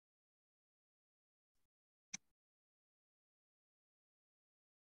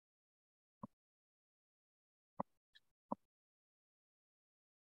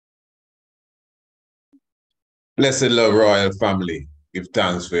Blessed love, royal family. Give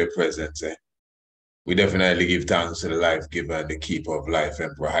thanks for your presence. We definitely give thanks to the life giver and the keeper of life,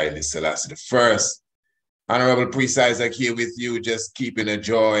 Emperor Haile Selassie the First. Honorable Priest Isaac here with you, just keeping a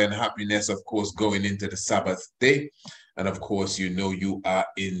joy and happiness, of course, going into the Sabbath day. And of course, you know you are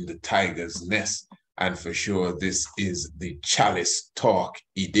in the tiger's nest. And for sure, this is the Chalice Talk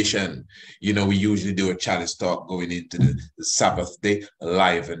edition. You know, we usually do a Chalice Talk going into the Sabbath day,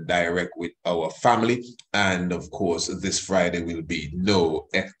 live and direct with our family. And of course, this Friday will be no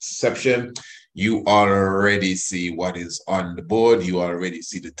exception. You already see what is on the board. You already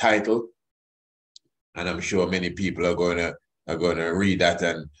see the title. And I'm sure many people are gonna read that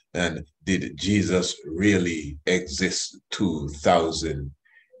and did Jesus really exist 2,000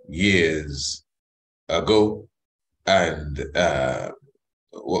 years ago? And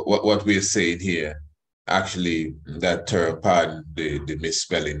what we're saying here, actually, that term, pardon the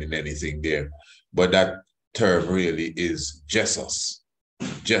misspelling in anything there, but that term really is Jesus.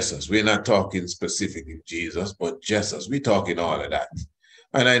 Jesus. We're not talking specifically Jesus, but Jesus. We're talking all of that.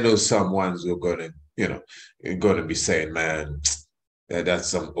 And I know some ones who are gonna be saying, man, that's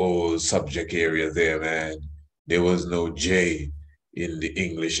some old subject area there, man. There was no J in the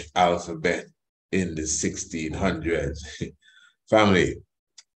English alphabet in the 1600s. Family,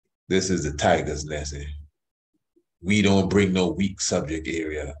 this is the tiger's nest. We don't bring no weak subject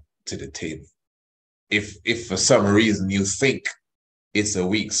area to the table. If for some reason you think it's a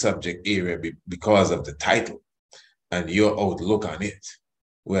weak subject area because of the title and your outlook on it,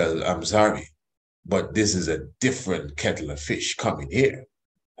 well, I'm sorry, but this is a different kettle of fish coming here.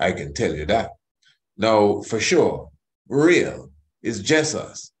 I can tell you that. Now, for sure, real is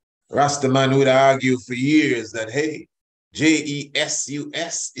Jesus. Rastaman would argue for years that, hey,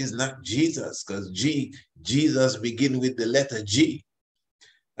 Jesus is not Jesus because Jesus begin with the letter G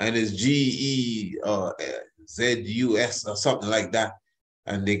and it's G-E or Z-U-S or something like that.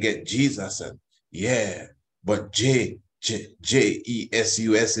 And they get Jesus and yeah, but J-E-S-U-S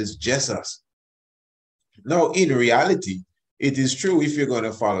is Jesus. Now, in reality, it is true if you're going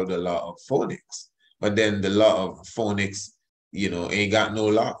to follow the law of phonics, but then the law of phonics, ain't got no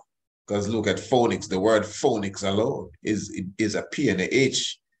law. Because look at phonics, the word phonics alone is a P and a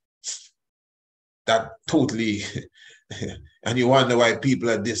H that totally, and you wonder why people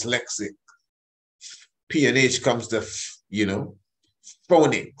are dyslexic. P and H comes to,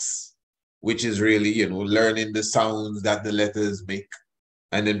 phonics, which is really, learning the sounds that the letters make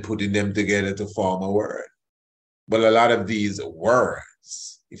and then putting them together to form a word. But a lot of these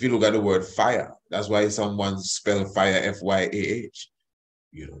words, if you look at the word fire, that's why someone spell fire F-Y-A-H.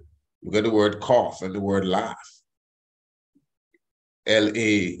 Look at the word cough and the word laugh.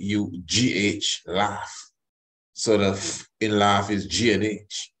 L-A-U-G-H, laugh. So the F in laugh is G and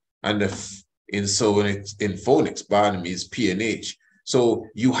H. And the F in phonics, pardon me, is P and H. So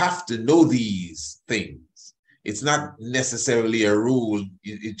you have to know these things. It's not necessarily a rule.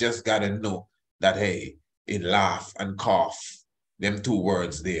 You just got to know that, hey, in laugh and cough, them two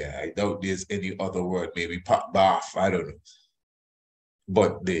words there. I doubt there's any other word, maybe pop bath, I don't know.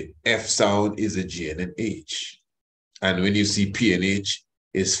 But the F sound is a G and an H. And when you see P and H,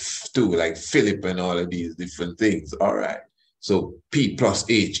 it's too, like Philip and all of these different things. All right. So P plus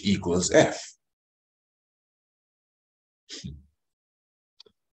H equals F.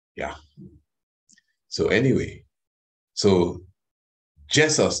 Yeah. So anyway, so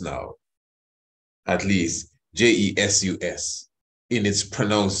Jesus now, at least Jesus, in its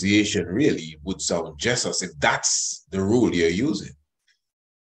pronunciation really would sound Jesus if that's the rule you're using.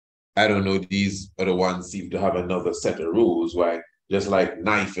 I don't know, these other ones seem to have another set of rules, right? Just like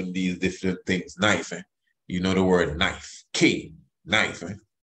knife and these different things. Knife, you know the word knife. K, knife,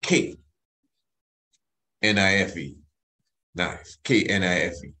 K, N-I-F-E, knife,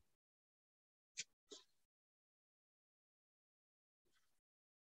 K-N-I-F-E.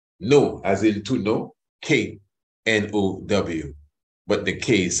 No, as in to know, K-N-O-W, but the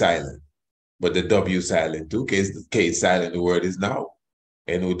K is silent, but the W is silent too. The K is silent, the word is now.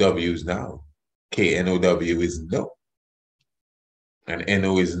 N-O-W is now. K-N-O-W is no. And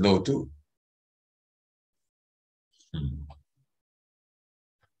N-O is no too.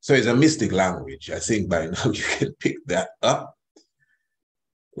 So it's a mystic language. I think by now you can pick that up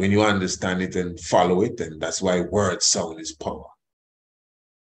when you understand it and follow it. And that's why word sound is power.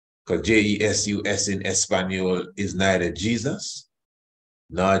 Because Jesus in Espanol is neither Jesus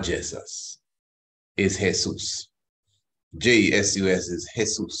nor Jesus. It's Jesus. Jesus is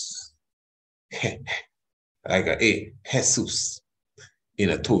Jesus. Like a Jesus in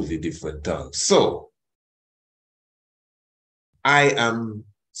a totally different tongue. So I am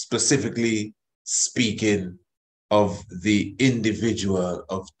specifically speaking of the individual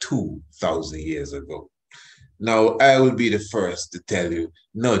of 2,000 years ago. Now, I will be the first to tell you,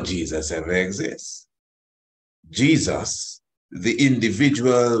 no Jesus ever exists. Jesus, the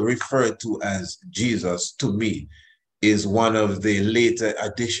individual referred to as Jesus, to me, is one of the later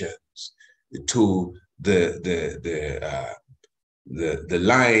additions to the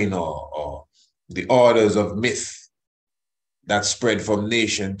line or the orders of myth that spread from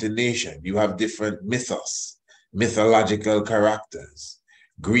nation to nation. You have different mythos, mythological characters.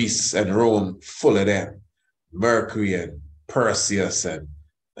 Greece and Rome, full of them. Mercury and Perseus and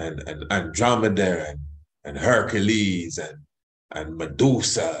Andromeda and Hercules and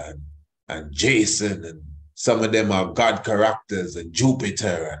Medusa and Jason, and some of them are god characters, and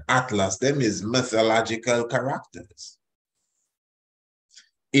Jupiter and Atlas. Them is mythological characters.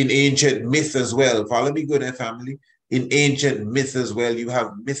 In ancient myth as well, follow me good, family. In ancient myth as well, you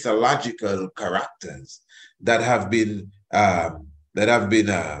have mythological characters that have been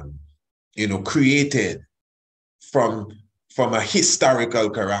created from a historical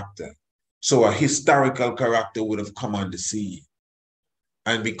character. So a historical character would have come on the scene,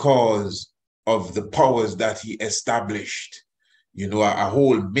 and because of the powers that he established, a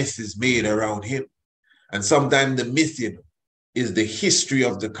whole myth is made around him. And sometimes the myth, is the history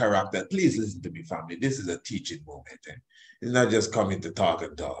of the character. Please listen to me, family. This is a teaching moment. It's not just coming to talk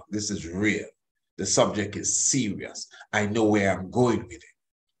and talk. This is real. The subject is serious. I know where I'm going with it.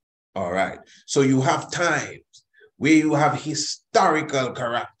 All right. So you have times where you have historical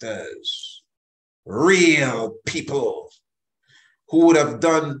characters, real people who would have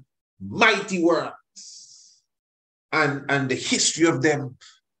done mighty works, and the history of them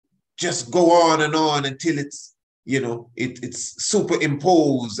just go on and on until it's it's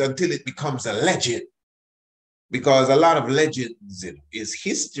superimposed, until it becomes a legend. Because a lot of legends is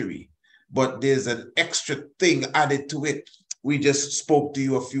history, but there's an extra thing added to it. We just spoke to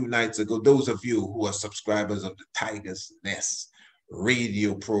you a few nights ago, those of you who are subscribers of the Tiger's Nest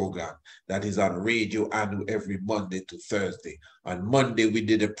radio program that is on Radio Anu every Monday to Thursday. On Monday, we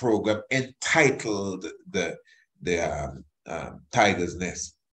did a program entitled the Tiger's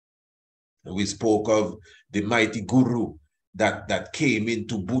Nest. And we spoke of the mighty guru that came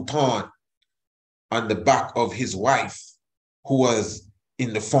into Bhutan on the back of his wife, who was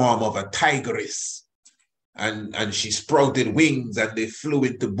in the form of a tigress. And she sprouted wings, and they flew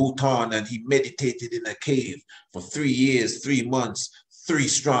into Bhutan, and he meditated in a cave for 3 years, 3 months, 3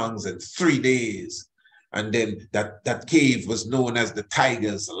 strongs, and 3 days. And then that cave was known as the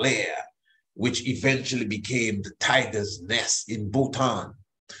Tiger's Lair, which eventually became the Tiger's Nest in Bhutan.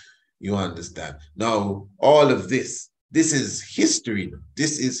 You understand? Now, all of this is history.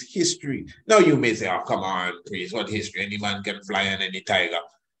 This is history. Now you may say, oh, come on, please, what history? Any man can fly on any tiger.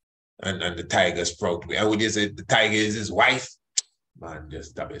 And the tiger sprout. I would just say the tiger is his wife. Man,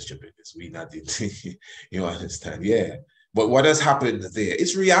 just stop it, stupidness. We not it. You understand? Yeah. But what has happened there?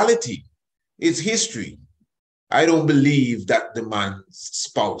 It's reality. It's history. I don't believe that the man's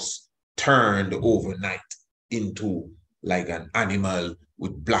spouse turned overnight into like an animal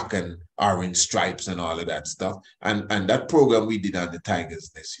with black and orange stripes and all of that stuff. And that program we did on the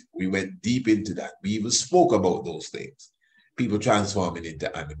Tiger's Nest, we went deep into that. We even spoke about those things. People transforming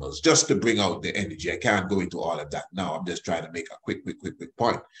into animals, just to bring out the energy. I can't go into all of that now. I'm just trying to make a quick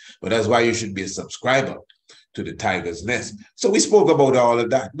point. But that's why you should be a subscriber to the Tiger's Nest. So we spoke about all of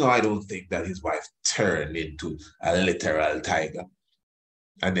that. No, I don't think that his wife turned into a literal tiger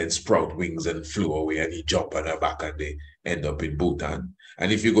and then sprout wings and flew away, and he jumped on her back and they end up in Bhutan.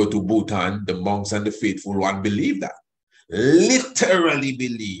 And if you go to Bhutan, the monks and the faithful one believe that. Literally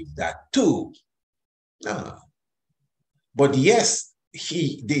believe that too. But yes,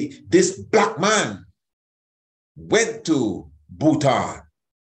 this black man went to Bhutan.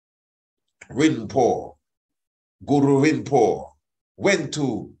 Rinpo, Guru Rinpo, went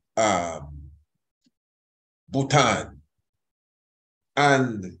to Bhutan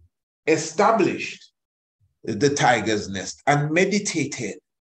and established the Tiger's Nest and meditated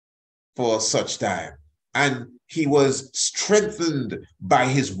for such time. And he was strengthened by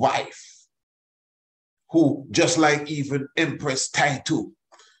his wife, who, just like even Empress Taitu,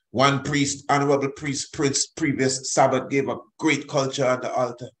 one priest, honorable priest, Prince, previous Sabbath, gave a great culture on the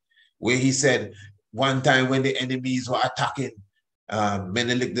altar, where he said, one time when the enemies were attacking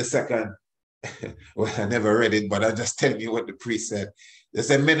Menelik II, well, I never read it, but I'll just tell you what the priest said. They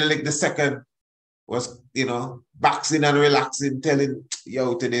said Menelik II was, boxing and relaxing, telling,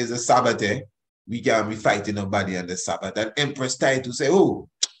 yo, today's a Sabbath, we can't be fighting nobody on the Sabbath. And Empress Taitu said, oh,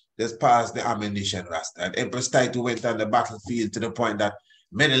 just pass the ammunition, Rasta. And Empress Taitu went on the battlefield to the point that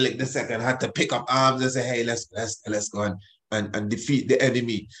Menelik II had to pick up arms and say, hey, let's go and defeat the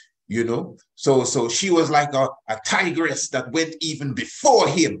enemy, you know. So she was like a tigress that went even before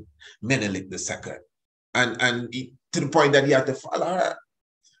him, Menelik II. And to the point that he had to follow her.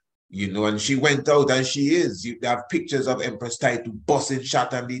 You know, and she went out and she is. You have pictures of Empress Title busting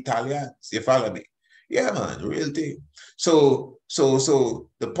shot on the Italians. You follow me? Yeah, man, real thing. So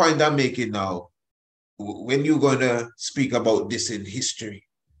the point I'm making now, when you're gonna speak about this in history,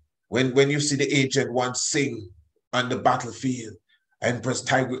 when you see the ancient ones sing on the battlefield, Empress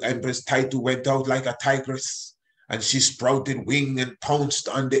Title went out like a tigress, and she sprouted wing and pounced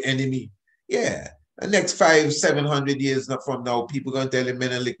on the enemy. Yeah. The next 500-700 years from now, people gonna tell you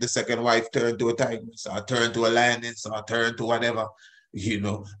Menelik II wife turned to a tigress, or turned to a lioness, or turned to whatever, you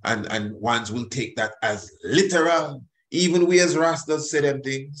know, and ones will take that as literal. Even we as Rastas say them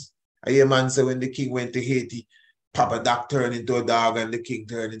things. I hear man say when the king went to Haiti, Papa Doc turned into a dog and the king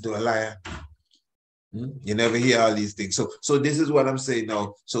turned into a lion. You never hear all these things. So this is what I'm saying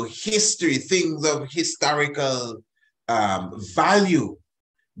now. So history, things of historical value,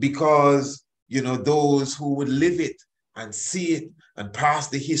 because, you know, those who would live it and see it and pass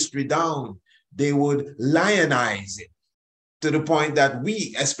the history down, they would lionize it to the point that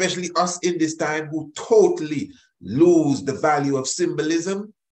we, especially us in this time, who totally lose the value of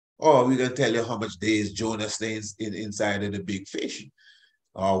symbolism. Or we're going to tell you how much days Jonah stays inside of the big fish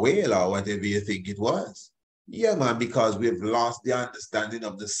or whale or whatever you think it was. Yeah, man, because we've lost the understanding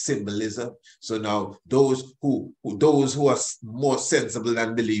of the symbolism. So now those who are more sensible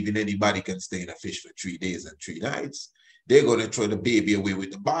than believing anybody can stay in a fish for 3 days and 3 nights, they're going to throw the baby away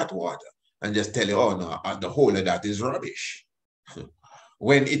with the bathwater and just tell you, oh no, the whole of that is rubbish.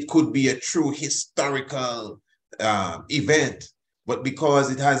 When it could be a true historical event, but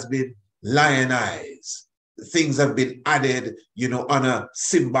because it has been lionized, things have been added, you know, on a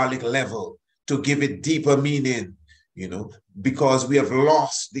symbolic level to give it deeper meaning, you know, because we have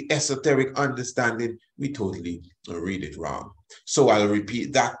lost the esoteric understanding, we totally read it wrong. So I'll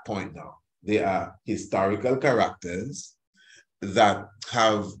repeat that point now. There are historical characters that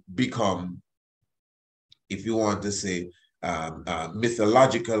have become, if you want to say,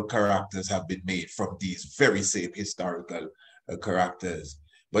 mythological characters have been made from these very same historical characters.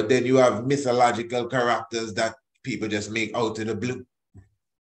 But then you have mythological characters that people just make out of the blue.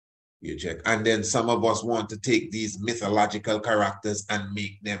 You check. And then some of us want to take these mythological characters and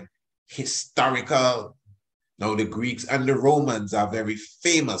make them historical. Now, the Greeks and the Romans are very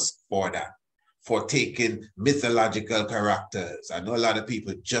famous for that, for taking mythological characters. I know a lot of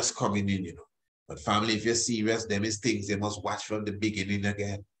people just coming in, you know. But family, if you're serious, them is things you must watch from the beginning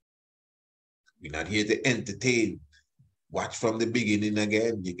again. We're not here to entertain. Watch from the beginning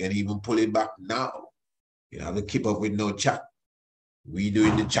again. You can even pull it back now. You don't have to keep up with no chat. We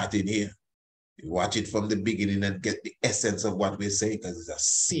doing the chatting here. You watch it from the beginning and get the essence of what we're saying, because it's a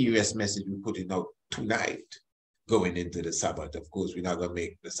serious message we're putting out tonight going into the Sabbath. Of course, we're not going to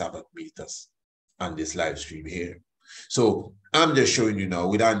make the Sabbath meet us on this live stream here. So I'm just showing you now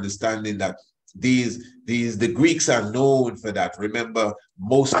with understanding that the Greeks are known for that. Remember,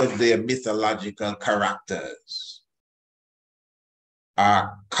 most of their mythological characters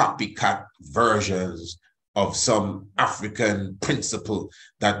are copycat versions of some African principle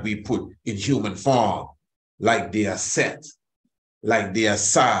that we put in human form, like the Set, like the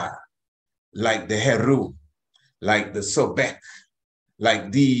Asar, like the Heru, like the Sobek,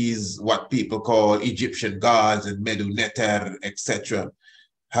 like these, what people call Egyptian gods and Medu Neter, etc.,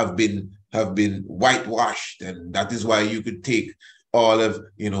 have been whitewashed. And that is why you could take all of,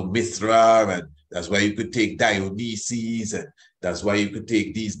 you know, Mithra, and that's why you could take Dionysus, and that's why you could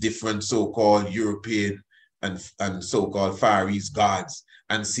take these different so-called European and so-called Far East gods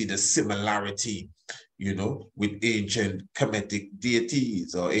and see the similarity, you know, with ancient Kemetic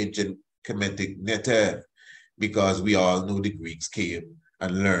deities or ancient Kemetic Neter, because we all know the Greeks came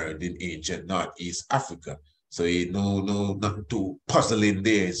and learned in ancient Northeast Africa. So you know, nothing too puzzling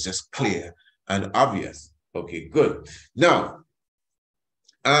there. It's just clear and obvious. Okay, good. Now,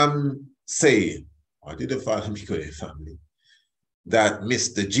 I'm saying, or did the father me go to family, that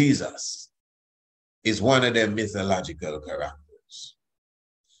Mr. Jesus is one of them mythological characters.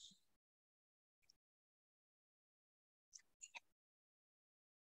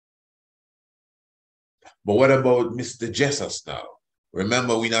 But what about Mr. Jesus now?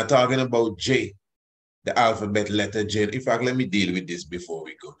 Remember, we're not talking about J, the alphabet letter J. In fact, let me deal with this before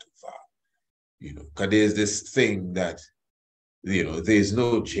we go too far. You know, because there's this thing that, you know, there's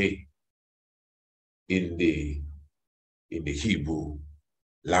no J in the Hebrew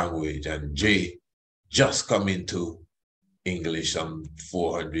language, and J just come into English some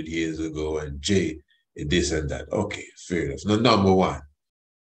 400 years ago, and J, this and that. Okay, fair enough. Now, number one,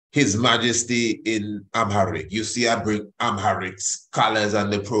 His Majesty in Amharic. You see, I bring Amharic scholars on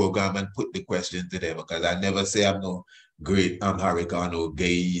the program and put the question to them, because I never say I'm no great Amharic or no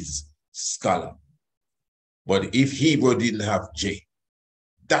gaze scholar. But if Hebrew didn't have J,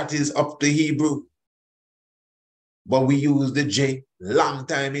 that is up to Hebrew. But we use the J long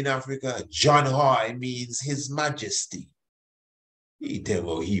time in Africa. John Hoy means His Majesty. He tell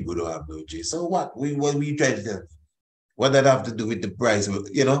me Hebrew don't have no J. So what we try to tell? What that have to do with the price?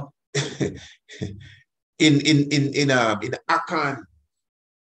 You know, in Akan,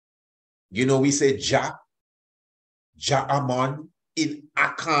 you know, we say Ja Aman. In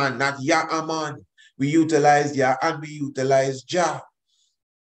Akan, not Ya Aman. We utilize Ya and we utilize Ja.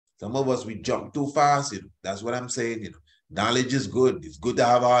 Some of us, we jump too fast. You know, that's what I'm saying. You know, knowledge is good. It's good to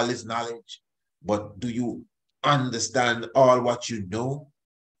have all this knowledge. But do you understand all what you know?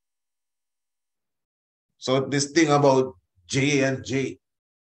 So this thing about J and J,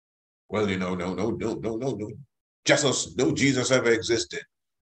 well, you know, no. Jesus ever existed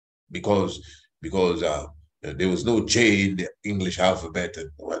because there was no J in the English alphabet. And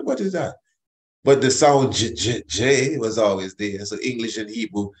what is that? But the sound J was always there. So English and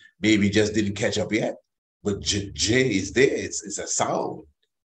Hebrew maybe just didn't catch up yet. But J is there. It's a sound.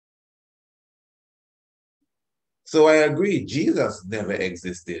 So I agree, Jesus never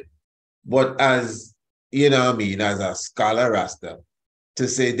existed. But as, you know what I mean, as a scholar Rasta, to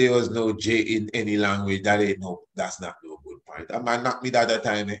say there was no J in any language, that's not no good point. I might knock me that at the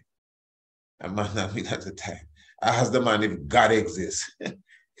time. I might knock me that at the time. I asked the man if God exists.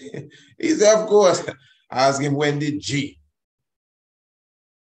 He said, of course. I asked him, when did G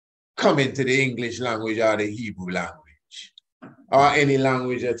come into the English language or the Hebrew language? Or any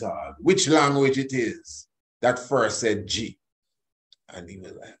language at all? Which language it is that first said G? And he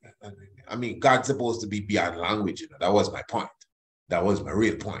was like, I mean, God's supposed to be beyond language. You know, that was my point. That was my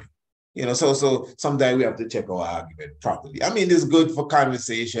real point. You know, so sometimes we have to check our argument properly. I mean, it's good for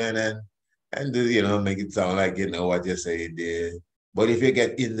conversation and you know, make it sound like you know what you're saying there. But if you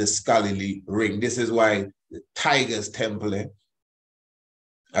get in the scholarly ring, this is why the Tiger's Temple,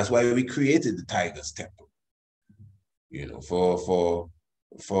 that's why we created the Tiger's Temple. You know, for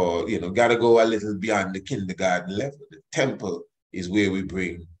you know, gotta go a little beyond the kindergarten level. The temple is where we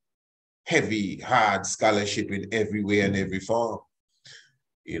bring heavy, hard scholarship in every way and every form.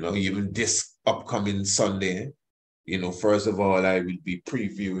 You know, even this upcoming Sunday, you know, first of all, I will be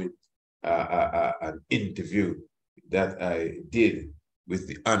previewing an interview that I did with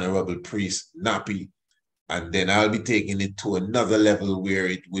the Honorable Priest Napi, and then I'll be taking it to another level where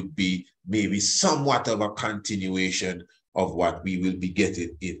it would be maybe somewhat of a continuation of what we will be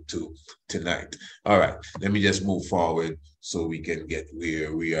getting into tonight. All right, let me just move forward so we can get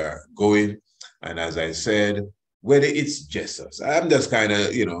where we are going. And as I said, whether it's Jesus, I'm just kind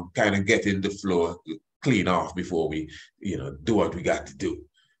of getting the floor clean off before we, you know, do what we got to do.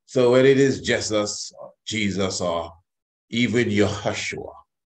 So whether it is Jesus or even Yahushua.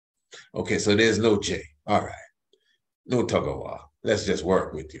 Okay, so there's no J. All right. No tug of war. Let's just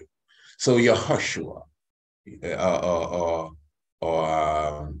work with you. So Yahushua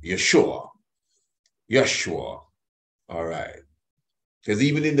or Yeshua. All right. Because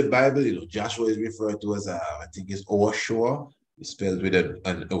even in the Bible, you know, Joshua is referred to as, I think it's Oshua. It's spelled with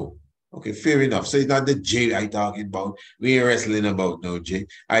an O. Okay, fair enough. So it's not the J I'm talking about. We ain't wrestling about no J.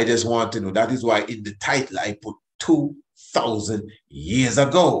 I just want to know. That is why in the title I put 2,000 years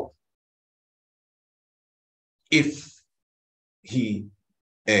ago. If he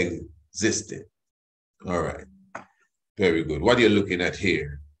existed. All right. Very good. What you're looking at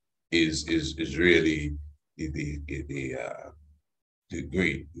here is really the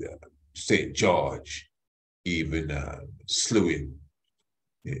great St. George even slewing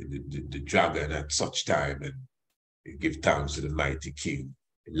the dragon at such time and give thanks to the mighty king,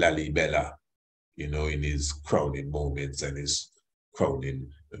 Lalibela, you know, in his crowning moments and his crowning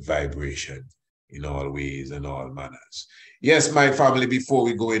vibration in all ways and all manners. Yes, my family, before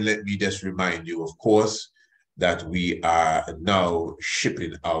we go in, let me just remind you, of course, that we are now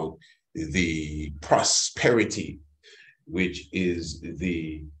shipping out the Prosperity, which is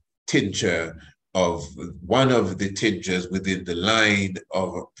the tincture of one of the tinctures within the line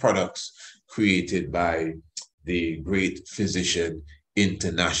of products created by the great physician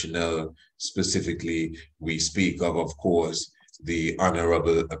international. Specifically, we speak of course, the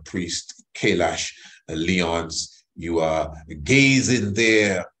Honorable Priest Kailash Leonce. You are gazing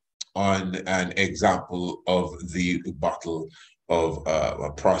there on an example of the bottle of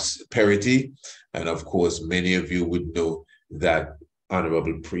Prosperity. And of course, many of you would know that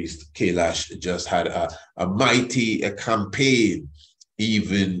Honorable Priest Kailash just had a mighty campaign,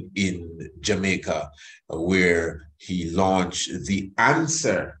 even in Jamaica, where he launched the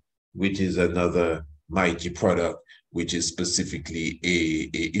Answer, which is another mighty product, which is specifically a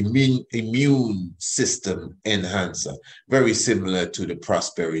immune system enhancer, very similar to the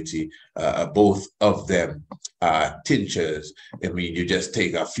Prosperity. Both of them are tinctures. I mean, you just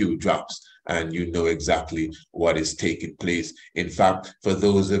take a few drops and you know exactly what is taking place. In fact, for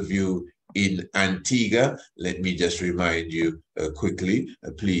those of you in Antigua, let me just remind you quickly,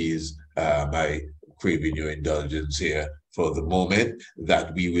 please, I craving your indulgence here for the moment,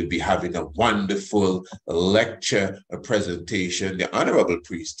 that we will be having a wonderful lecture, a presentation. The Honorable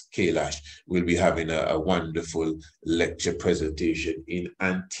Priest Kailash will be having a wonderful lecture presentation in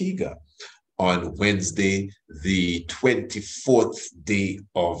Antigua on Wednesday, the 24th day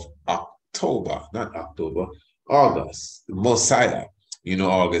of October, not October, August, Messiah. You know,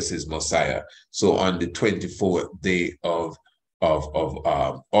 August is Messiah. So on the 24th day of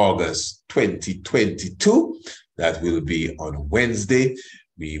August 2022, that will be on Wednesday,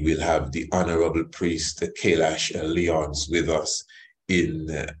 we will have the Honorable Priest Kailash Leons with us in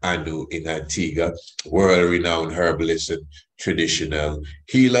Anu in Antigua, world-renowned herbalist and traditional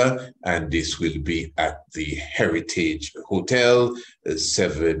healer, and this will be at the Heritage Hotel,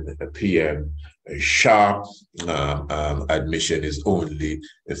 7 p.m. sharp. Admission is only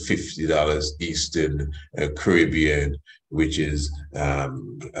 $50 Eastern Caribbean, which is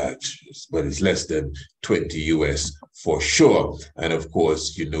but it's less than 20 US for sure. And of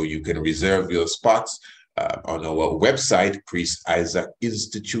course, you know, you can reserve your spots on our website,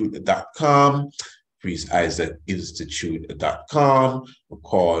 priestisaacinstitute.com, priestisaacinstitute.com,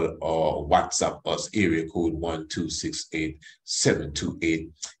 call or WhatsApp us, area code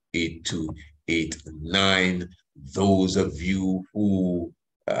 1268-728-8289. Those of you who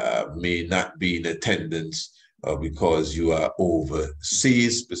may not be in attendance because you are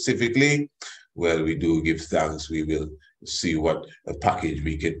overseas specifically, well, we do give thanks. We will see what a package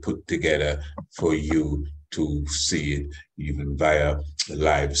we can put together for you to see it even via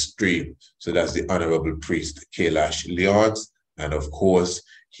live stream. So that's the Honorable Priest Kailash Leons. And of course,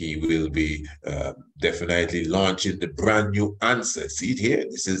 he will be definitely launching the brand new Answer. See it here?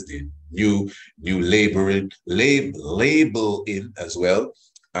 This is the new label in as well,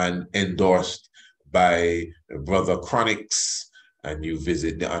 and endorsed by Brother Chronics. And you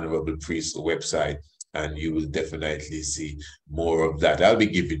visit the Honorable Priest's website, and you will definitely see more of that. I'll be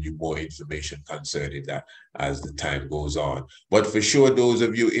giving you more information concerning that as the time goes on. But for sure, those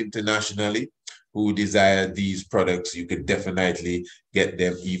of you internationally who desire these products, you can definitely get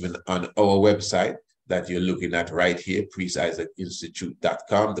them even on our website that you're looking at right here,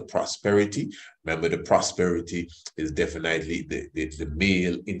 priestisaacinstitute.com, the Prosperity. Remember, the Prosperity is definitely the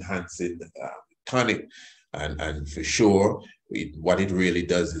male enhancing tonic. And for sure, what it really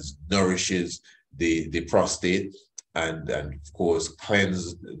does is nourishes the prostate and of course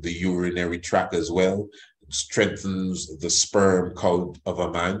cleanse the urinary tract as well, strengthens the sperm count of a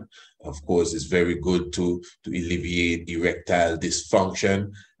man. Of course, it's very good to alleviate erectile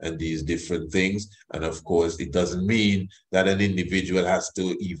dysfunction and these different things. And of course, it doesn't mean that an individual has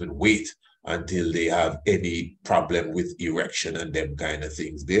to even wait until they have any problem with erection and them kind of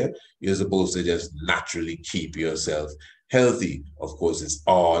things there. You're supposed to just naturally keep yourself healthy. Of course, it's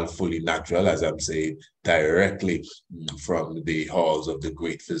all fully natural, as I'm saying, directly from the halls of the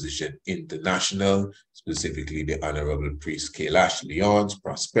great physician international, specifically the Honorable Priest Kailash Leons,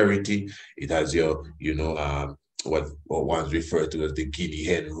 Prosperity. It has your, what one's referred to as the guinea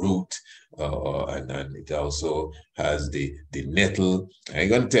hen root, and it also has the nettle. I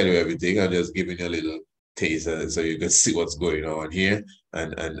ain't gonna tell you everything. I'm just giving you a little taste so you can see what's going on here,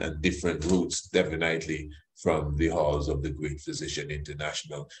 and different roots definitely from the halls of the Great Physician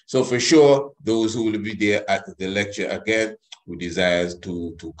International. So for sure, those who will be there at the lecture again, who desires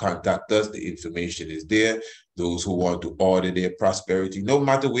to contact us, the information is there. Those who want to order their Prosperity, no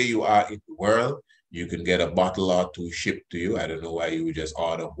matter where you are in the world, you can get a bottle or two shipped to you. I don't know why you would just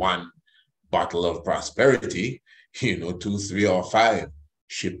order one bottle of Prosperity, 2, 3, or 5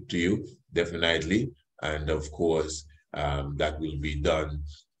 shipped to you, definitely. And of course, that will be done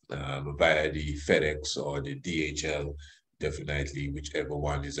via the FedEx or the DHL, definitely, whichever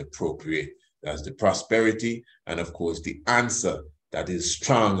one is appropriate. That's the Prosperity. And of course, the Answer, that is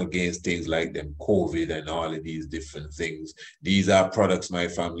strong against things like them COVID and all of these different things. These are products, my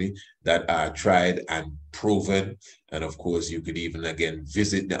family, that are tried and proven. And of course, you could even, again,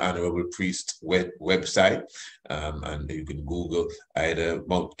 visit the Honorable Priest website, and you can Google either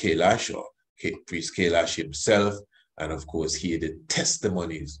Mount Kailash or Priest Kailash himself, and of course hear the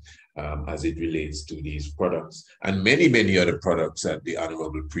testimonies as it relates to these products and many, many other products that the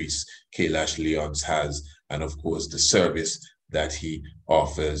Honorable Priest Kailash Leons has, and of course the service that he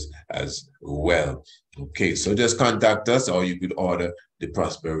offers as well. Okay, so just contact us, or you could order the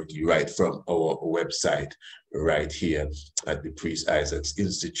Prosperity right from our website right here at the Priest Isaac's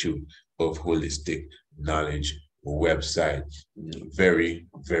Institute of Holistic Knowledge website. Very,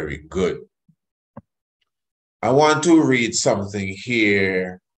 very good. I want to read something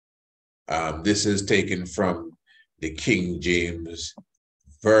here. This is taken from the King James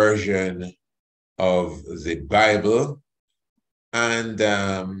Version of the Bible. And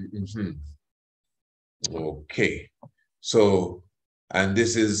okay, so, and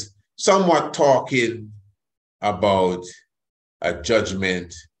this is somewhat talking about a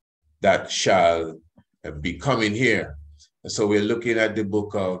judgment that shall be coming here. So we're looking at the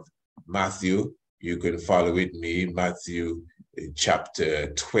book of Matthew. You can follow with me, Matthew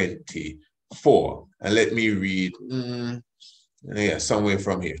chapter 24. And let me read, somewhere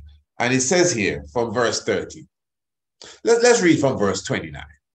from here. And it says here from verse 30. Let's read from verse 29.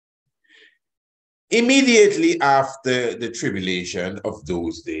 Immediately after the tribulation of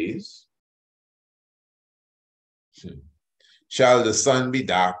those days, shall the sun be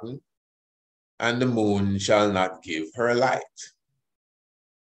darkened, and the moon shall not give her light,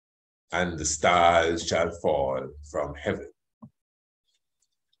 and the stars shall fall from heaven,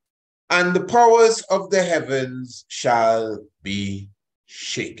 and the powers of the heavens shall be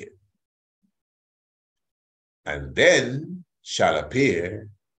shaken. And then shall appear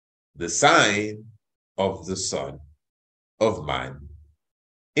the sign of the Son of Man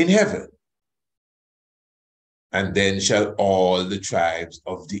in heaven. And then shall all the tribes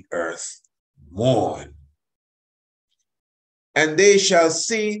of the earth mourn. And they shall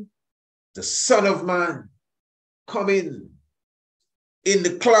see the Son of Man coming in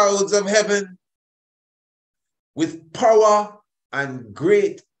the clouds of heaven with power and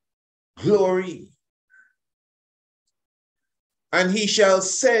great glory. And he shall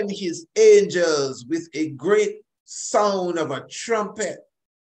send his angels with a great sound of a trumpet,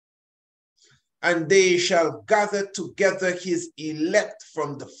 and they shall gather together his elect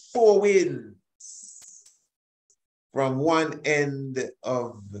from the four winds, from one end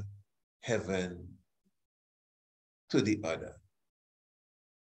of heaven to the other.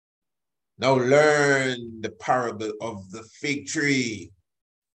 Now learn the parable of the fig tree.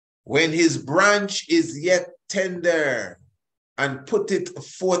 When his branch is yet tender, and putteth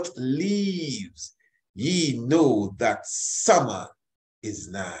forth leaves, ye know that summer is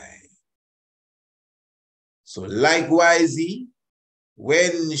nigh. So likewise ye,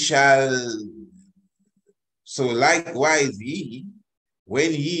 when ye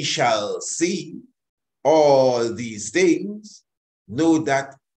shall see all these things, know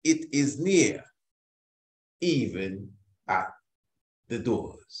that it is near, even at the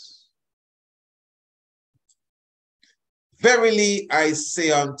doors. Verily I say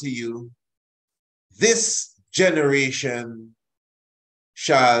unto you, this generation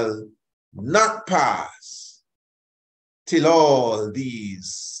shall not pass till all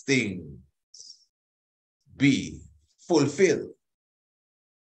these things be fulfilled.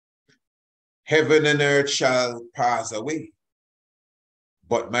 Heaven and earth shall pass away,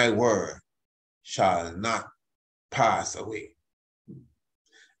 but my word shall not pass away.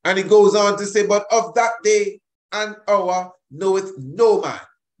 And it goes on to say, but of that day and hour knoweth no man,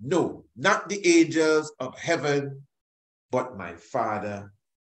 no, not the angels of heaven, but my Father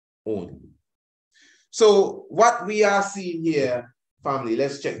only. So what we are seeing here, family,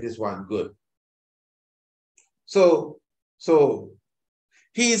 let's check this one good. So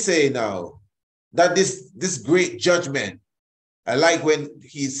he's saying now that this great judgment, I like when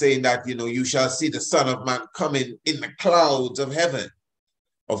he's saying that, you shall see the Son of Man coming in the clouds of heaven.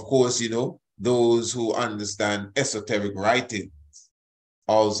 Of course, those who understand esoteric writings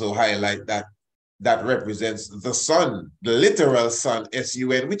also highlight that represents the sun, the literal sun,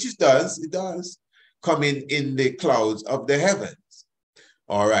 S-U-N, which it does, coming in the clouds of the heavens.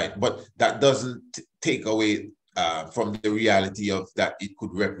 All right, but that doesn't take away from the reality of that it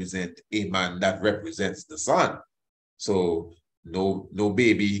could represent a man that represents the sun. So no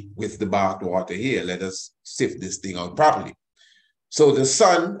baby with the bathwater here. Let us sift this thing out properly. So the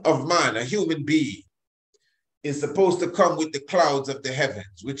Son of Man, a human being, is supposed to come with the clouds of the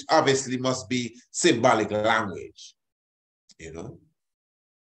heavens, which obviously must be symbolic language,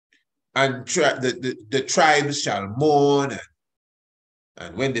 And the tribes shall mourn,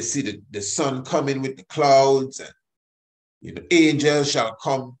 and when they see the sun coming with the clouds, and angels shall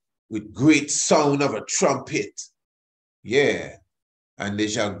come with great sound of a trumpet, Yeah. And they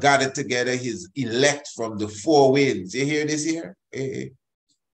shall gather together his elect from the four winds. You hear this here?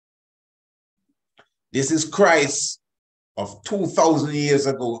 This is Christ of 2,000 years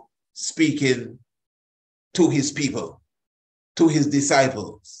ago speaking to his people, to his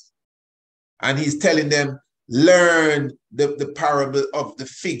disciples. And he's telling them, learn the parable of the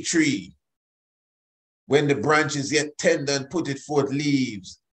fig tree. When the branch is yet tender and putteth forth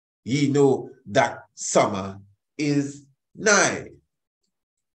leaves, ye know that summer is nigh.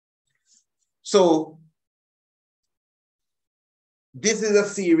 So this is a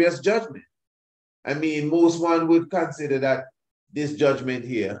serious judgment. I mean, most one would consider that this judgment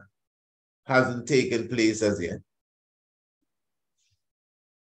here hasn't taken place as yet.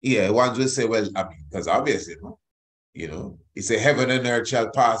 Yeah, one would say, well, I mean, because obviously, you know, he said, heaven and earth shall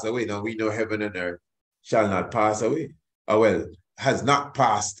pass away. Now we know heaven and earth shall not pass away. Oh, well, has not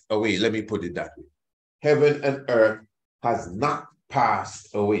passed away. Let me put it that way. Heaven and earth has not passed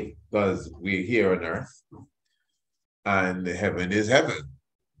away because we're here on earth and heaven is heaven,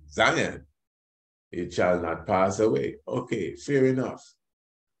 Zion. It shall not pass away. Okay, fair enough.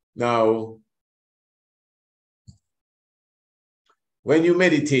 Now, when you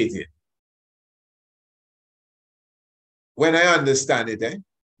meditate it, when I understand it,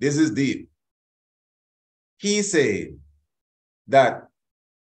 this is deep. He said that,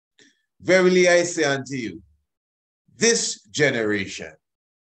 verily I say unto you, this generation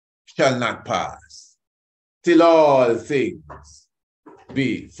shall not pass till all things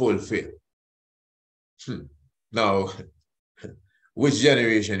be fulfilled. Now, which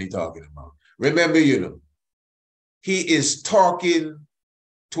generation he talking about? Remember, you know, he is talking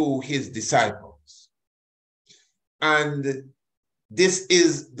to his disciples. And this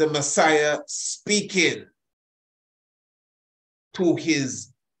is the Messiah speaking to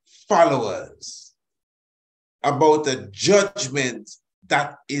his followers about a judgment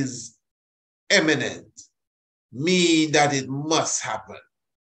that is imminent, mean that it must happen.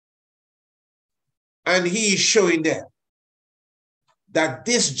 And he is showing them that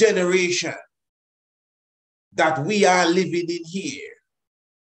this generation that we are living in here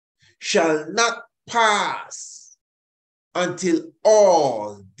shall not pass until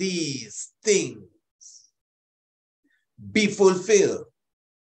all these things be fulfilled.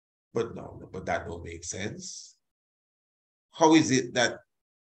 But no, but that don't make sense. How is it that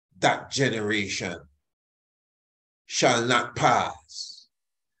that generation shall not pass?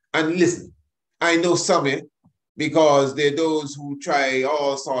 And listen, I know some of it, because there are those who try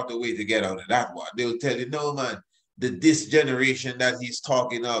all sorts of ways to get out of that one. They'll tell you, no, man, this generation that he's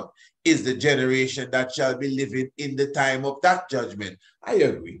talking of is the generation that shall be living in the time of that judgment. I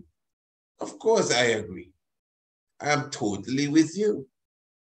agree. Of course I agree. I am totally with you.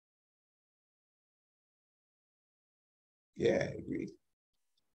 Yeah, I agree.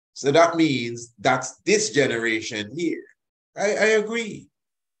 So that means that's this generation here. I agree.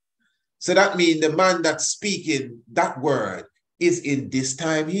 So that means the man that's speaking that word is in this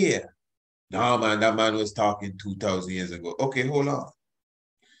time here. No, man, that man was talking 2,000 years ago. Okay, hold on.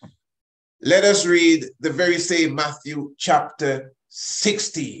 Let us read the very same Matthew chapter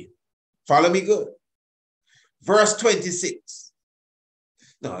 16. Follow me good. Verse 26.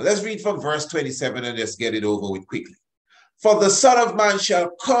 No, let's read from verse 27 and just get it over with quickly. For the Son of Man shall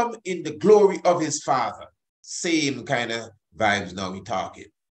come in the glory of his Father. Same kind of vibes now we talking.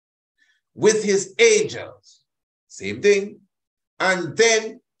 With his angels. Same thing. And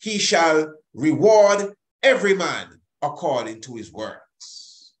then he shall reward every man according to his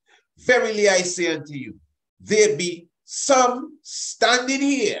works. Verily I say unto you, there be some standing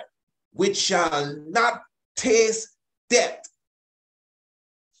here which shall not taste death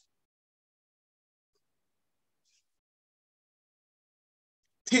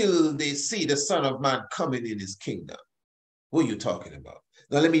till they see the Son of Man coming in his kingdom. What are you talking about?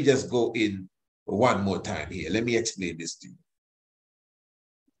 Now let me just go in one more time here. Let me explain this to you.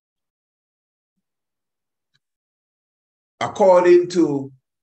 According to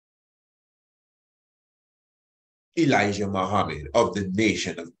Elijah Muhammad of the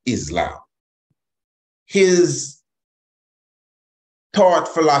Nation of Islam, his thought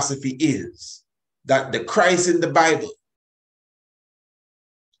philosophy is that the Christ in the Bible,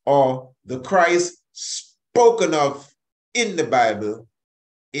 or the Christ spoken of in the Bible,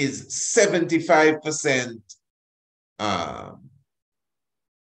 is 75%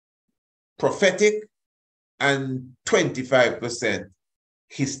 prophetic and 25%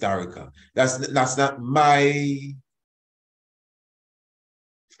 historical. That's not my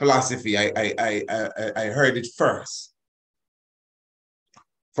philosophy. I heard it first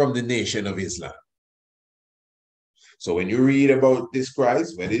from the Nation of Islam. So when you read about this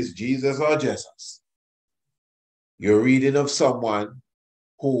Christ, whether it's Jesus or Jesus, you're reading of someone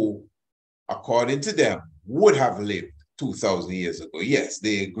who, according to them, would have lived 2,000 years ago. Yes,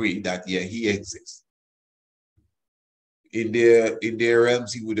 they agree that, yeah, he exists. In their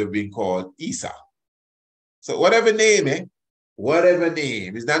realms, he would have been called Isa. So whatever name, whatever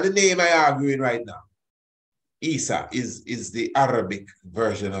name, it's not the name I'm arguing right now. Isa is the Arabic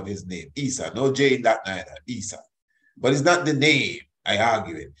version of his name. Isa, no J in that neither, Isa. But it's not the name I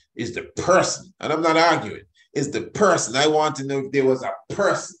argue it. It's the person. And I'm not arguing. It's the person. I want to know if there was a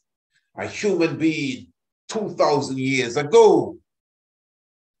person, a human being 2,000 years ago.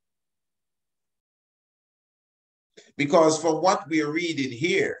 Because from what we're reading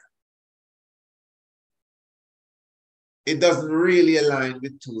here, it doesn't really align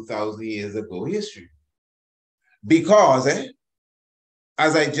with 2,000 years ago history. Because,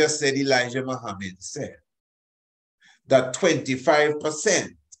 as I just said, Elijah Muhammad said, that 25%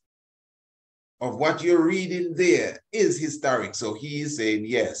 of what you're reading there is historic. So he is saying,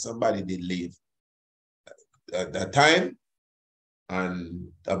 yes, somebody did live at that time, and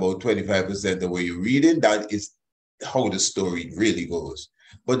about 25% of what you're reading, that is how the story really goes.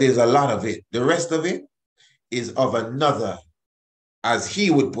 But there's a lot of it. The rest of it is of another, as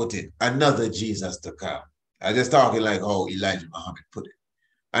he would put it, another Jesus to come. I'm just talking like how Elijah Muhammad put it.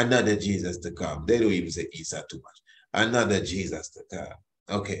 Another Jesus to come. They don't even say Isa too much. Another Jesus to come.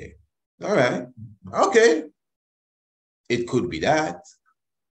 Okay. All right. Okay. It could be that.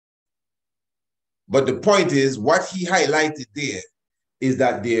 But the point is, what he highlighted there is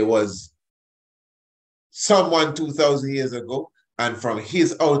that there was someone 2,000 years ago, and from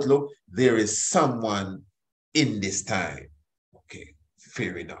his outlook, there is someone in this time. Okay,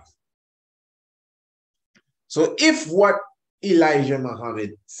 fair enough. So if what Elijah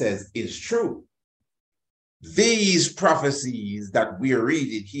Muhammad says is true, these prophecies that we're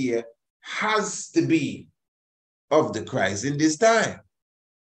reading here has to be of the Christ in this time.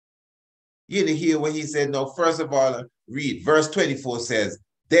 You didn't hear what he said. No, first of all, read. Verse 24 says,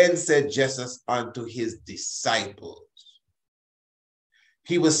 then said Jesus unto his disciples.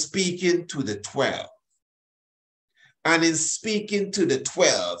 He was speaking to the 12. And in speaking to the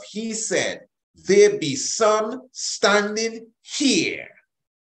 12, he said, there be some standing here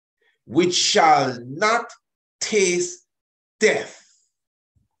which shall not taste death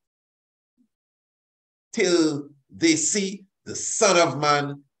till they see the Son of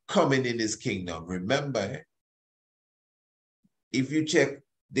Man coming in his kingdom. Remember, if you check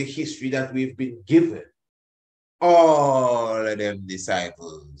the history that we've been given, all of them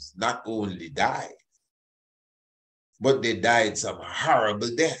disciples not only died, but they died some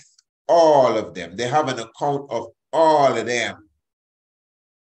horrible death. All of them. They have an account of all of them.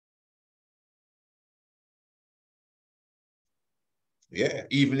 Yeah,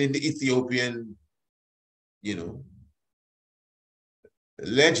 even in the Ethiopian,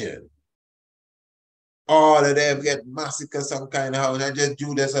 legend, all of them get massacred some kind of how, not just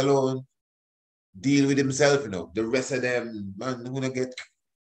Judas alone deal with himself, The rest of them, man, who get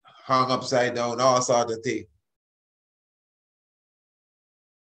hung upside down, all sorts of things.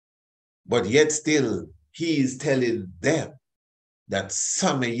 But yet still, he is telling them that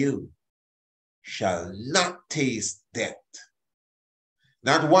some of you shall not taste death.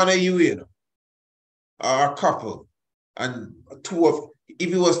 Not one of you, or a couple. And two of,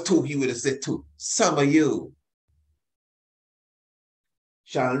 if it was two, he would have said two. Some of you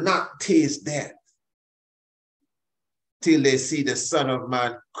shall not taste death till they see the Son of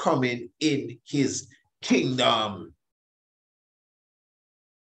Man coming in his kingdom.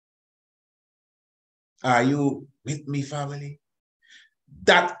 Are you with me, family?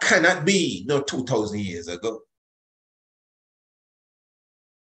 That cannot be no 2,000 years ago.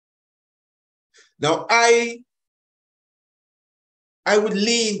 Now, I would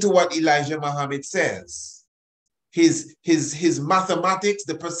lean to what Elijah Muhammad says. His mathematics,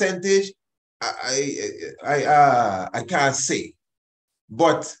 the percentage, I can't say,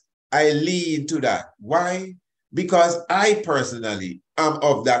 but I lean to that. Why? Because I personally am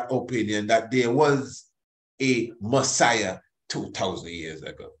of that opinion that there was a Messiah 2,000 years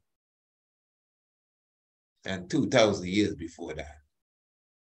ago, and 2,000 years before that,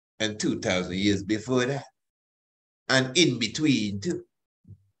 and 2,000 years before that, and in between too,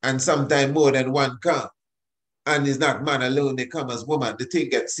 and sometimes more than one come. And it's not man alone, they come as woman. The thing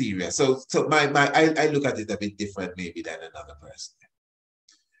gets serious. So I look at it a bit different maybe than another person.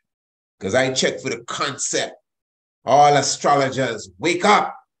 Because I check for the concept. All astrologers, wake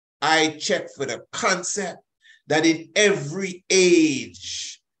up. I check for the concept that in every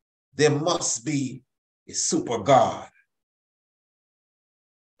age, there must be a super God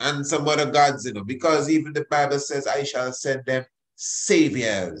and some other gods, because even the Bible says, I shall send them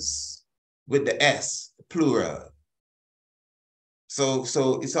saviors with the S, plural. So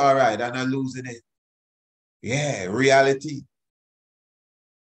it's all right. I'm not losing it. Yeah, reality.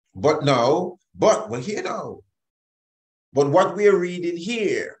 But we're here now. But what we're reading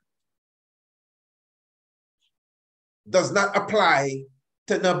here does not apply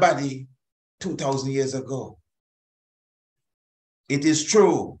to nobody 2,000 years ago. It is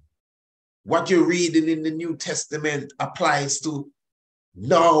true. What you're reading in the New Testament applies to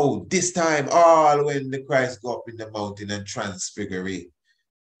now, this time, all when the Christ go up in the mountain and transfigure,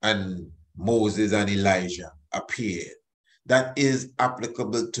 and Moses and Elijah appeared. That is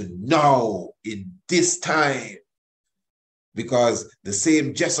applicable to now, in this time. Because the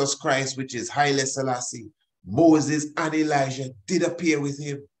same Jesus Christ, which is Haile Selassie, Moses and Elijah did appear with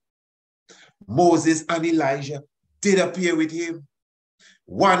him. Moses and Elijah did appear with him.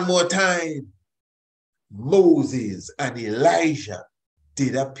 One more time, Moses and Elijah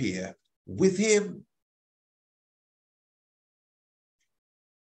did appear with him.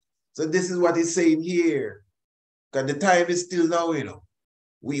 So this is what he's saying here. Because the time is still now,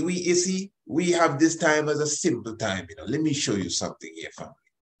 You see, we have this time as a simple time, Let me show you something here, family.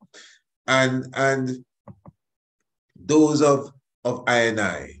 And those of I and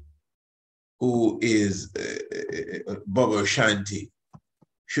I, who is Baba Shanti,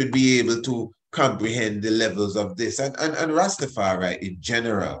 should be able to comprehend the levels of this, and Rastafari in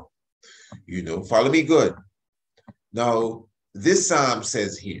general. Follow me good. Now, this psalm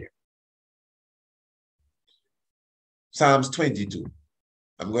says here, Psalms 22.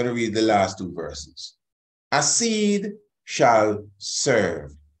 I'm going to read the last two verses. A seed shall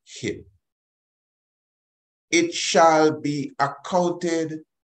serve him. It shall be accounted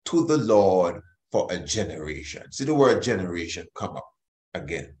to the Lord for a generation. See the word generation come up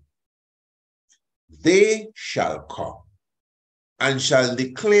again. They shall come and shall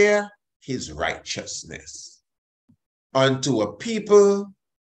declare his righteousness unto a people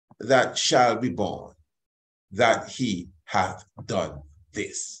that shall be born, that he hath done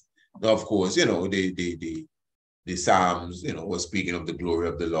this. Now, of course, the Psalms, was speaking of the glory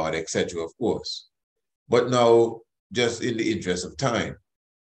of the Lord, etc., of course. But now, just in the interest of time,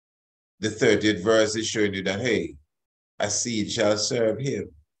 the 30th verse is showing you that, hey, a seed shall serve him,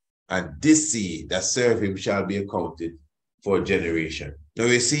 and this seed that serve him shall be accounted for a generation. Now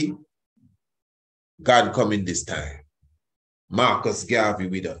you see, God coming this time. Marcus Garvey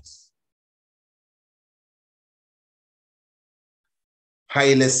with us.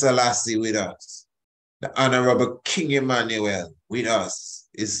 Haile Selassie with us. The Honorable King Emmanuel with us.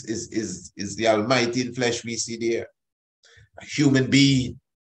 Is the Almighty in flesh we see there. A human being,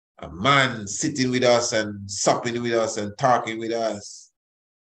 a man sitting with us and supping with us and talking with us.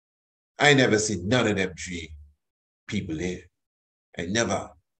 I never see none of them three people here. I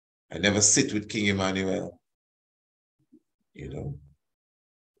never sit with King Emmanuel.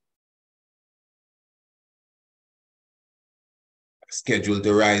 Scheduled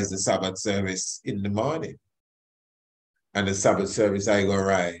to rise the Sabbath service in the morning. And the Sabbath service, I go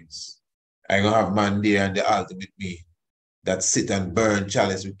rise. I go have man there and the altar with me that sit and burn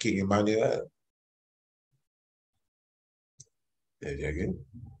chalice with King Emmanuel. There you go.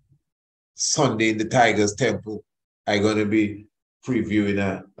 Sunday in the Tigers Temple, I'm going to be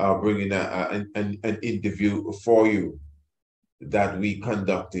previewing bringing an interview for you that we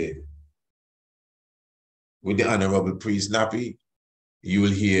conducted with the Honorable Priest Nappy. You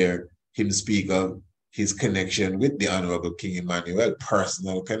will hear him speak of his connection with the Honorable King Emmanuel,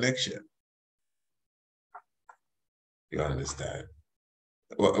 personal connection. You understand?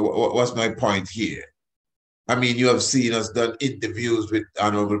 What's my point here? I mean, you have seen us done interviews with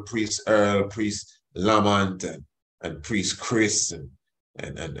Honorable Priest Earl, Priest Lamont, and Priest Chris, and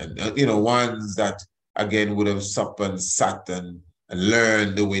ones that, again, would have supped and sat and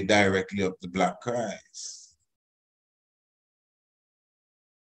learned the way directly of the Black Christ.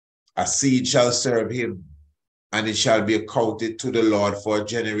 A seed shall serve him, and it shall be accounted to the Lord for a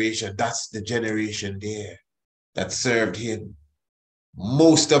generation. That's the generation there that served him.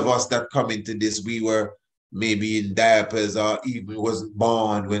 Most of us that come into this, we were maybe in diapers or even wasn't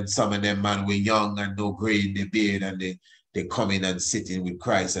born when some of them man were young and no gray in the beard, and they come in and sitting with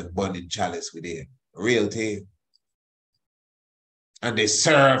Christ and burning chalice with him. Real thing. And they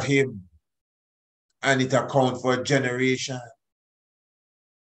serve him, and it account for a generation.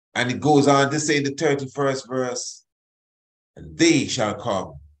 And it goes on to say in the 31st verse, and they shall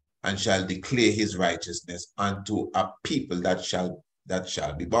come and shall declare his righteousness unto a people that shall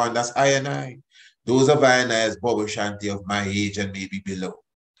be born. That's I and I. Those of I and I as Bobo Shanti of my age and maybe below.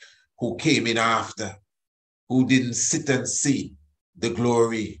 who came in after, who didn't sit and see the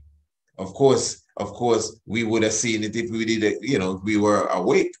glory. Of course, we would have seen it if we did it, if we were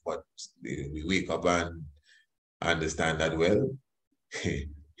awake, but we wake up and understand that, well,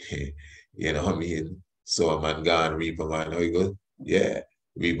 you know what I mean? Sow a man gone, reap a man, how you go? Yeah,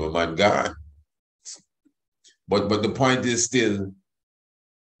 reap a man gone. But the point is still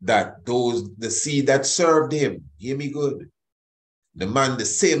that the seed that served him, hear me good, the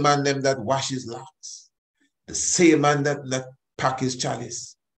same man them that wash his locks, the same man that pack his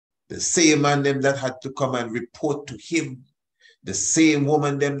chalice, the same man them that had to come and report to him, the same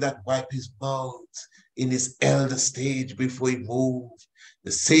woman them that wipe his mouth in his elder stage before he moved,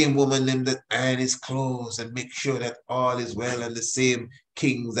 the same woman them that iron his clothes and make sure that all is well, and the same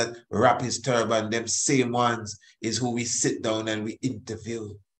kings that wrap his turban, them same ones is who we sit down and we interview.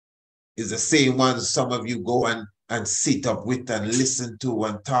 Is the same ones some of you go and sit up with and listen to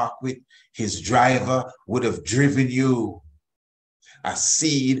and talk with. His driver would have driven you. A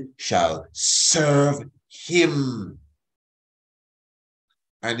seed shall serve him,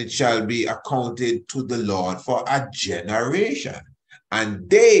 and it shall be accounted to the Lord for a generation, and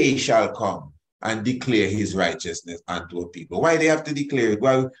they shall come and declare his righteousness unto a people. Why they have to declare it?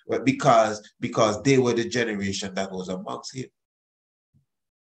 Well, because they were the generation that was amongst him.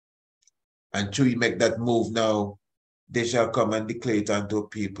 And till you make that move now, they shall come and declare it unto a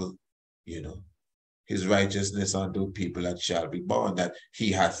people, his righteousness unto a people that shall be born, that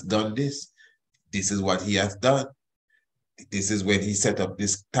he hath done this. This is what he hath done. This is when he set up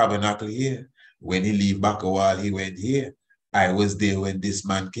this tabernacle here. When he leave back a while, he went here. I was there when this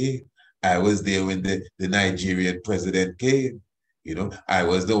man came. I was there when the Nigerian president came. I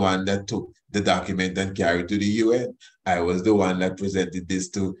was the one that took the document and carried to the UN. I was the one that presented this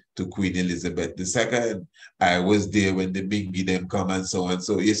to Queen Elizabeth II. I was there when the Bingi them come and so on.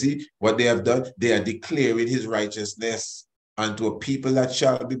 So you see what they have done? They are declaring his righteousness unto a people that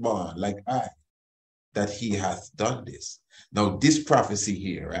shall be born, like I, that he hath done this. Now, this prophecy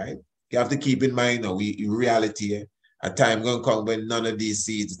here, right? You have to keep in mind now, in reality, a time going to come when none of these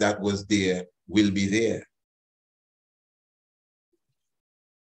seeds that was there will be there.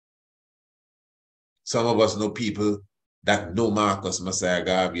 Some of us know people that know Marcus Messiah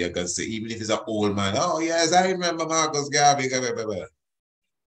Garvey. I can say, even if he's an old man, oh yes, I remember Marcus Garvey.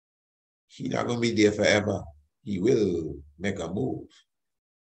 He's not going to be there forever. He will make a move.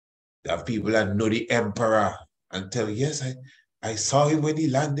 There are people that know the emperor and tell, yes, I saw him when he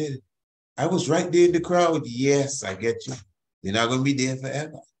landed. I was right there in the crowd. Yes, I get you. They're not going to be there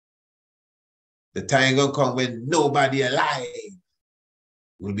forever. The time going to come when nobody alive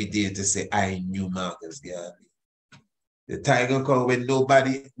will be there to say, I knew Marcus Garvey. The time going to come when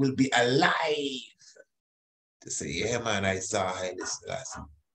nobody will be alive to say, yeah, man, I saw Haile Selassie.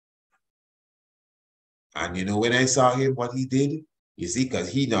 And when I saw him, what he did, you see, because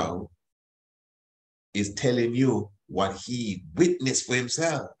he now is telling you what he witnessed for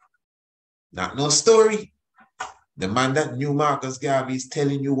himself. Not no story. The man that knew Marcus Garvey is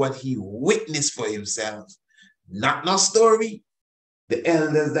telling you what he witnessed for himself. Not no story. The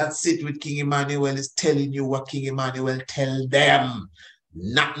elders that sit with King Emmanuel is telling you what King Emmanuel tell them.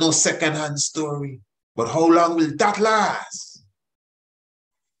 Not no second-hand story. But how long will that last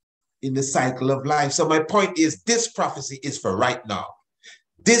in the cycle of life? So my point is, this prophecy is for right now.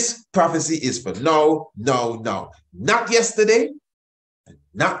 This prophecy is for now. Not yesterday,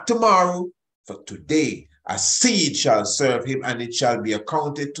 not tomorrow, for today. A seed shall serve him, and it shall be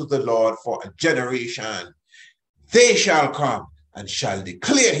accounted to the Lord for a generation. They shall come and shall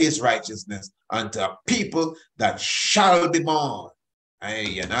declare his righteousness unto a people that shall be born.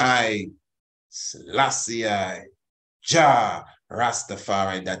 I, Selassie, Jah,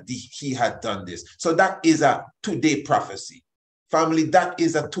 Rastafari, that he had done this. So that is a today prophecy. Family, that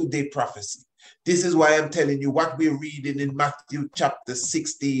is a today prophecy. This is why I'm telling you what we're reading in Matthew chapter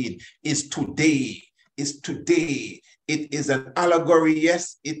 16 is today. It is an allegory,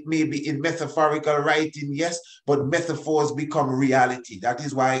 yes. It may be in metaphorical writing, yes, but metaphors become reality. That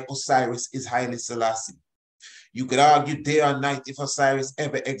is why Osiris is Haile Selassie. You could argue day or night if Osiris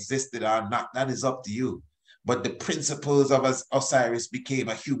ever existed or not. That is up to you. But the principles of Osiris became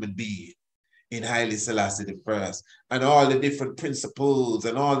a human being in Haile Selassie I, and all the different principles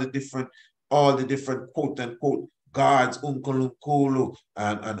and all the different quote unquote gods, Unkulunkulu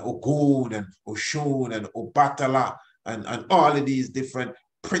and Ogun and Oshun and Obatala and all of these different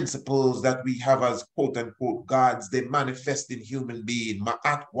principles that we have as quote unquote gods, they manifest in human beings.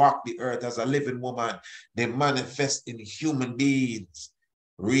 Ma'at walk the earth as a living woman. They manifest in human beings.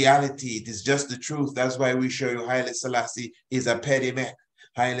 Reality, it is just the truth. That's why we show you Haile Selassie is a pediment.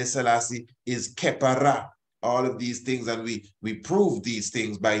 Haile Selassie is Kepara. All of these things, and we prove these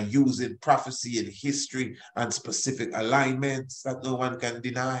things by using prophecy and history and specific alignments that no one can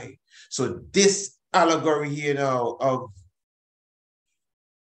deny. So this allegory here now of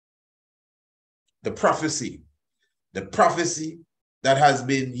the prophecy that has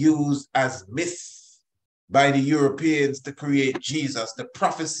been used as myth by the Europeans to create Jesus, the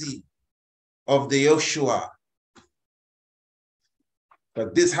prophecy of the Yoshua.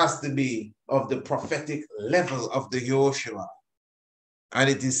 But this has to be of the prophetic level of the Yoshua. And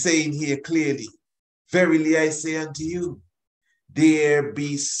it is saying here clearly, verily I say unto you, there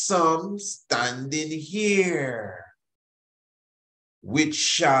be some standing here which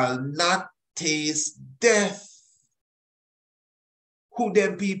shall not taste death. Who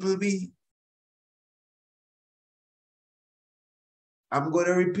them people be? I'm going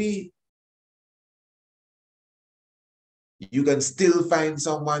to repeat. You can still find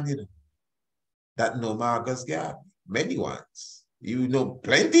someone, that know Marcus Garvey. Many ones. You know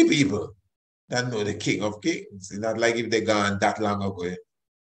plenty people that know the King of Kings. It's not like if they gone that long ago.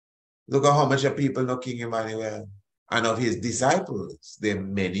 Look at how much of people know King Emmanuel. And of his disciples, there are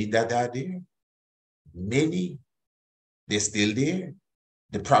many that are there. Many. They're still there.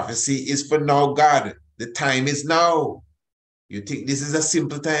 The prophecy is for now, God. The time is now. You think this is a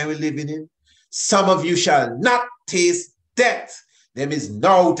simple time we're living in? Some of you shall not taste death. There is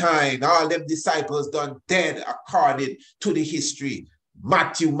no time. All them disciples done dead according to the history.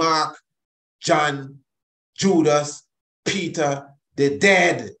 Matthew, Mark, John, Judas, Peter, they're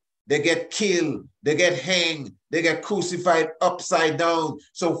dead. They get killed. They get hanged. They get crucified upside down.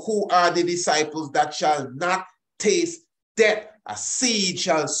 So who are the disciples that shall not taste death? A seed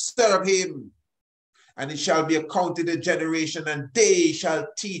shall serve him, and it shall be accounted a generation, and they shall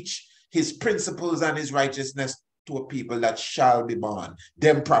teach his principles and his righteousness to a people that shall be born.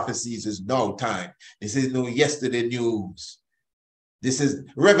 Them prophecies is no time. This is no yesterday news. This is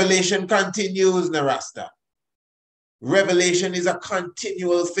Revelation continues, Narasta. Revelation is a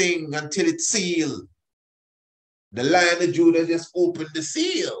continual thing until it's sealed. The Lion of Judah just opened the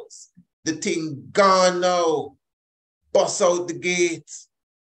seals. The thing gone now. Bust out the gates.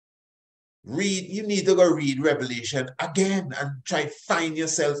 Read, you need to go read Revelation again and try to find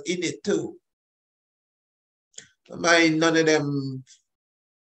yourself in it too. Mind none of them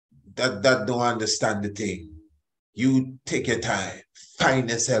that don't understand the thing. You take your time, find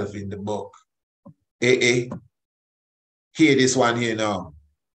yourself in the book. Hear this one here now.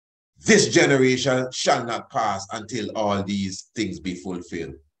 This generation shall not pass until all these things be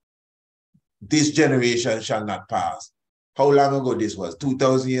fulfilled. This generation shall not pass. How long ago this was?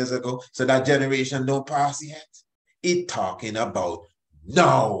 2,000 years ago? So that generation don't pass yet? It talking about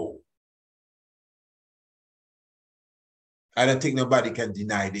now. I don't think nobody can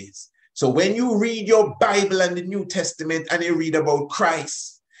deny this. So when you read your Bible and the New Testament and you read about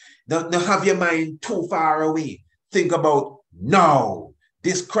Christ, don't have your mind too far away. Think about now.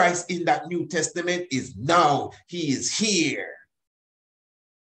 This Christ in that New Testament is now. He is here.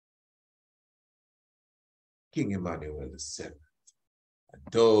 King Emmanuel VII.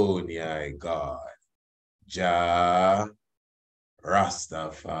 Adonai God. Jah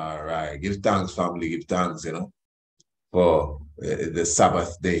Rastafari. Give thanks, family. Give thanks, for the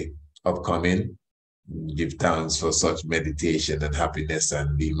Sabbath day upcoming. Give thanks for such meditation and happiness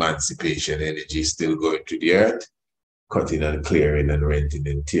and the emancipation energy still going to the earth, cutting and clearing and renting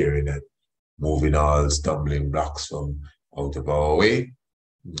and tearing and moving all stumbling blocks from out of our way.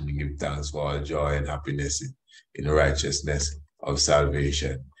 Give thanks for all joy and happiness in the righteousness of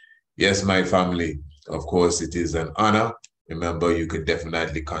salvation. Yes, my family, of course, it is an honor. Remember, you can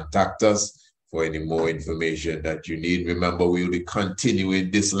definitely contact us for any more information that you need. Remember, we will be continuing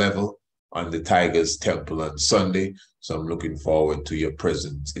this level on the Tigers Temple on Sunday. So I'm looking forward to your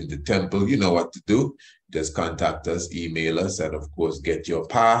presence in the temple. You know what to do. Just contact us, email us, and of course, get your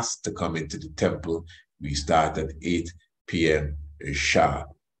pass to come into the temple. We start at 8 p.m. sharp.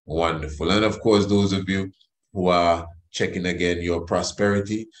 Wonderful. And of course, those of you who are checking again your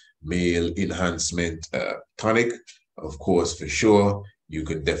prosperity, male enhancement tonic, of course, for sure, you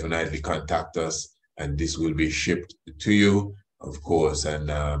can definitely contact us and this will be shipped to you, of course.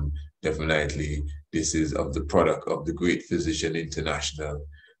 And definitely, this is of the product of the great physician international,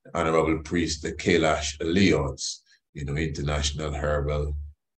 Honorable Priest Kailash Leons, international herbal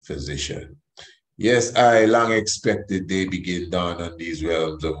physician. Yes, I long expected they begin down on these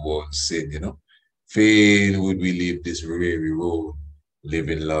realms of one sin, Fain would we leave this weary road, live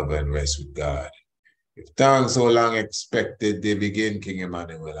in love and rest with God. If thanks so long expected, they begin, King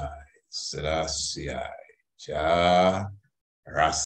Emmanuel I. Selassie I. Jah Rastafari.